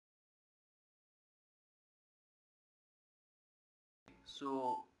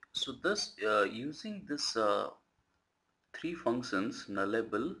So using this three functions,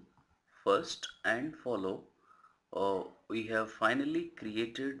 nullable, first, and follow, we have finally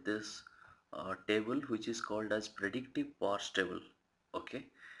created this table which is called as predictive parse table. Okay,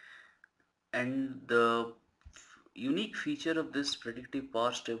 and the unique feature of this predictive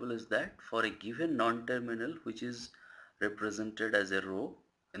parse table is that for a given non-terminal which is represented as a row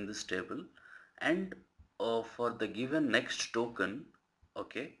in this table, and for the given next token,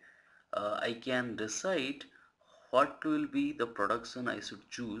 okay, I can decide what will be the production I should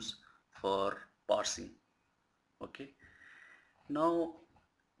choose for parsing. Okay, now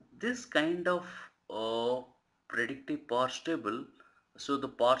this kind of uh, predictive parse table, so the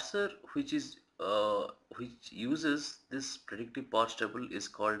parser which uses this predictive parse table is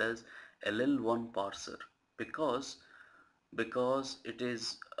called as LL1 parser, because it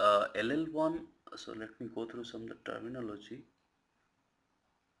is LL1. So let me go through some of the terminology.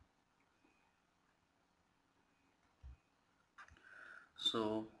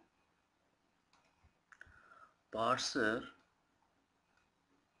 So parser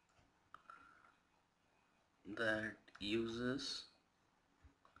that uses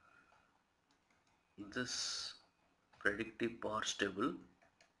this predictive parse table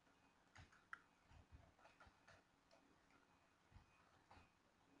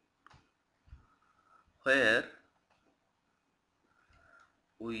where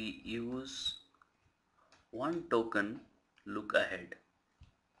we use one token look ahead.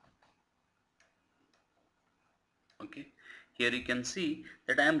 Okay, here you can see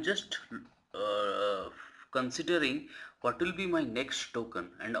that I am just uh, considering what will be my next token,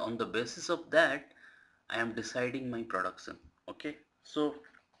 and on the basis of that I am deciding my production. Okay, so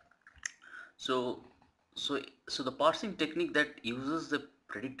so so the parsing technique that uses the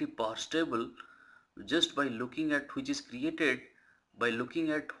predictive parse table, just by looking at which is created by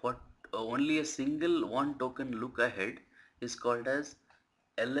looking at what only a single one token look ahead, is called as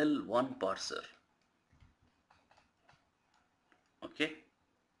LL1 parser. Okay,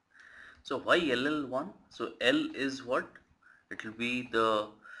 so why LL1? So L is what? It will be the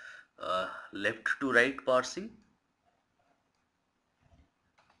left to right parsing,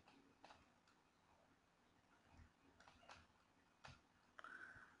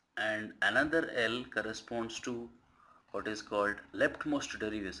 and another L corresponds to what is called leftmost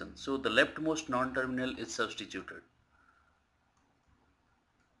derivation. So the leftmost non-terminal is substituted.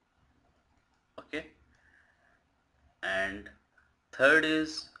 Okay, and third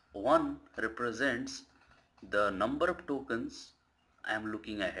is 1 represents the number of tokens I am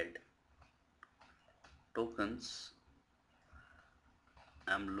looking ahead. Tokens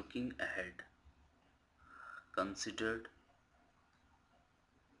I am looking ahead considered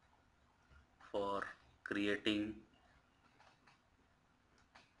for creating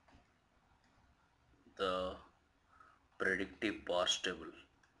the predictive parse table.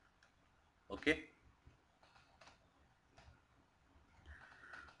 Okay,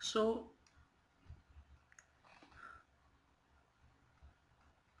 so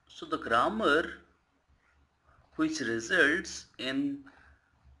the grammar which results in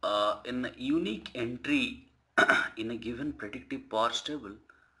a unique entry in a given predictive parse table,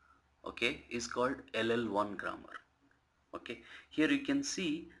 okay, is called LL1 grammar. Okay, here you can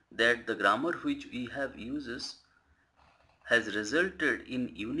see that the grammar which we have uses has resulted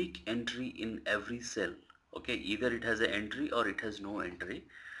in unique entry in every cell. Okay, either it has an entry or it has no entry,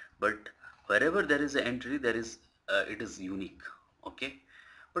 but wherever there is an entry, there is it is unique. Okay,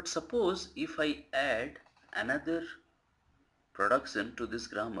 but suppose if I add another production to this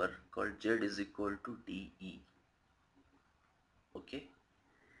grammar called Z is equal to DE. Okay,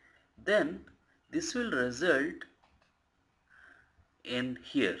 then this will result in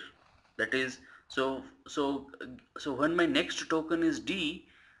here, that is, so when my next token is D,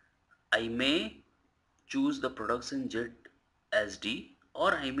 I may choose the production Z as D,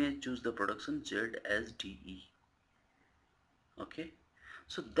 or I may choose the production Z as DE. Okay,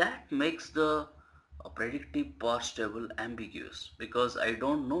 so that makes the predictive parse table ambiguous, because I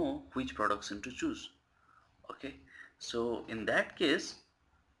don't know which production to choose. Okay, so in that case,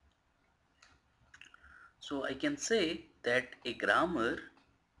 so I can say that a grammar,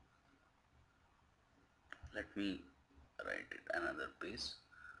 let me write it another page.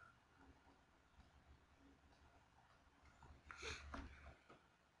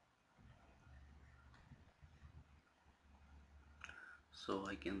 So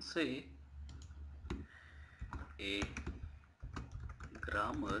I can say a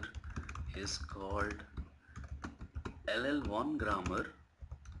grammar is called LL1 grammar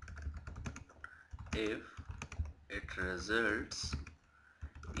if it results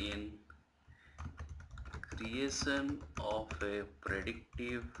in creation of a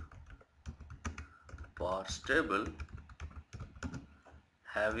predictive parse table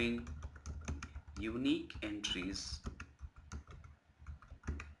having unique entries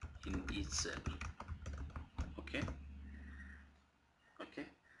in each cell. Okay, okay.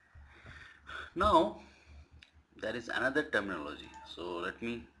 Now there is another terminology. So let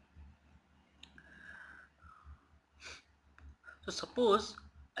me. So suppose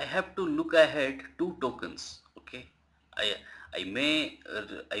I have to look ahead two tokens. Okay, I I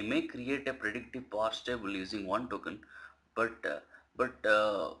may create a predictive parse table using one token, but but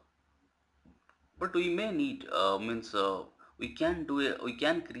uh, but we may need means we can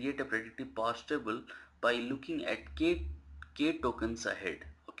create a predictive parse table by looking at k tokens ahead.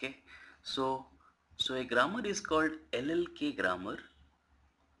 Okay, so a grammar is called LLK grammar.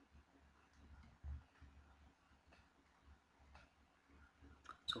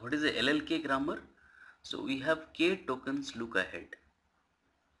 So what is a LLK grammar? So we have k tokens look ahead.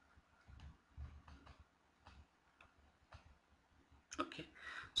 Okay,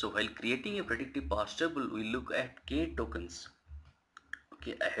 so while creating a predictive parse table, we look at k tokens,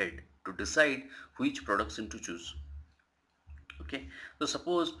 okay, ahead to decide which production to choose. Okay, so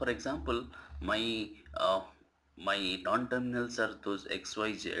suppose for example uh, my non-terminals are those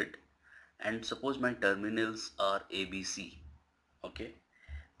XYZ, and suppose my terminals are ABC. Okay,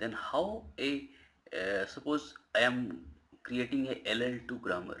 then how a suppose I am creating a LL2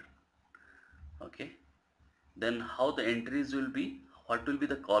 grammar. Okay, then how the entries will be, what will be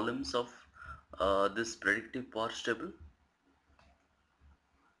the columns of this predictive parse table.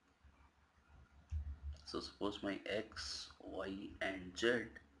 So suppose my X, Y and Z,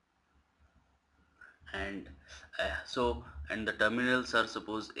 and and the terminals are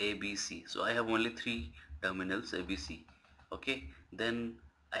suppose ABC. So I have only three terminals ABC. Okay, then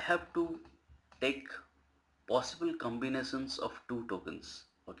I have to take possible combinations of two tokens.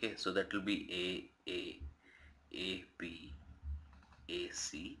 Okay, so that will be A B A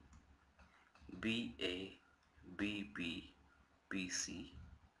C B A B B B C.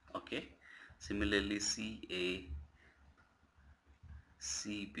 Okay, similarly C A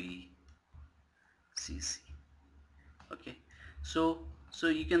C B C C. Okay, so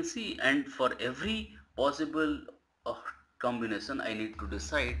you can see, and for every possible uh, combination I need to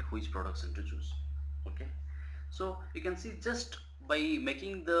decide which production to choose. Okay, so you can see just by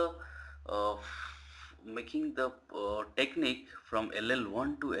uh, technique from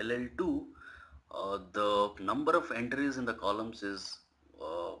LL1 to LL2, the number of entries in the columns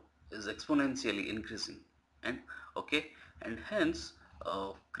uh, is exponentially increasing. And okay, and hence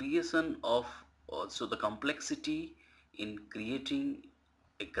creation of so the complexity in creating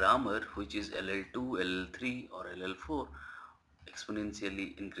a grammar which is LL2, LL3 or LL4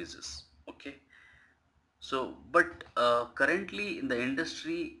 exponentially increases. Okay, so but currently in the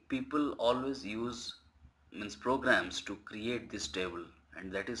industry people always use means programs to create this table,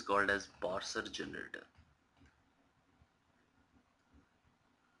 and that is called as parser generator.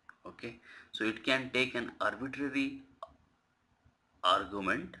 Okay, so it can take an arbitrary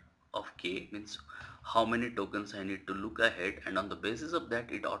argument of k, means how many tokens I need to look ahead, and on the basis of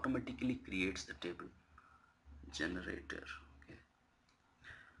that it automatically creates the table generator. Okay,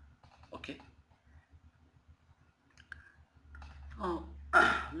 okay. Oh,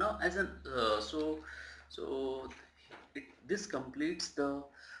 now as an so this completes the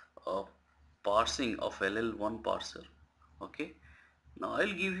uh, parsing of LL1 parser. Okay, now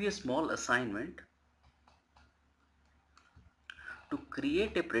I'll give you a small assignment to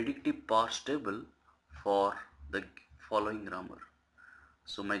create a predictive parse table for the following grammar.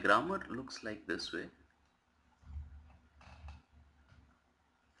 So my grammar looks like this way,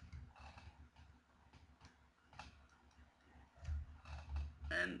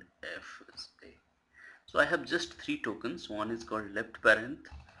 and F is A. So I have just three tokens. One is called left parent,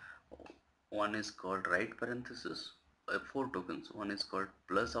 one is called right parenthesis. I have four tokens. One is called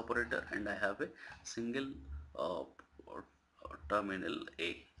plus operator, and I have a single uh, terminal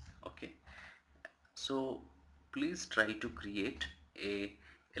A. Okay. So please try to create a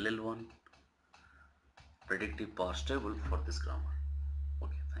LL1 predictive parse table for this grammar.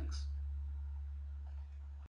 Okay, thanks.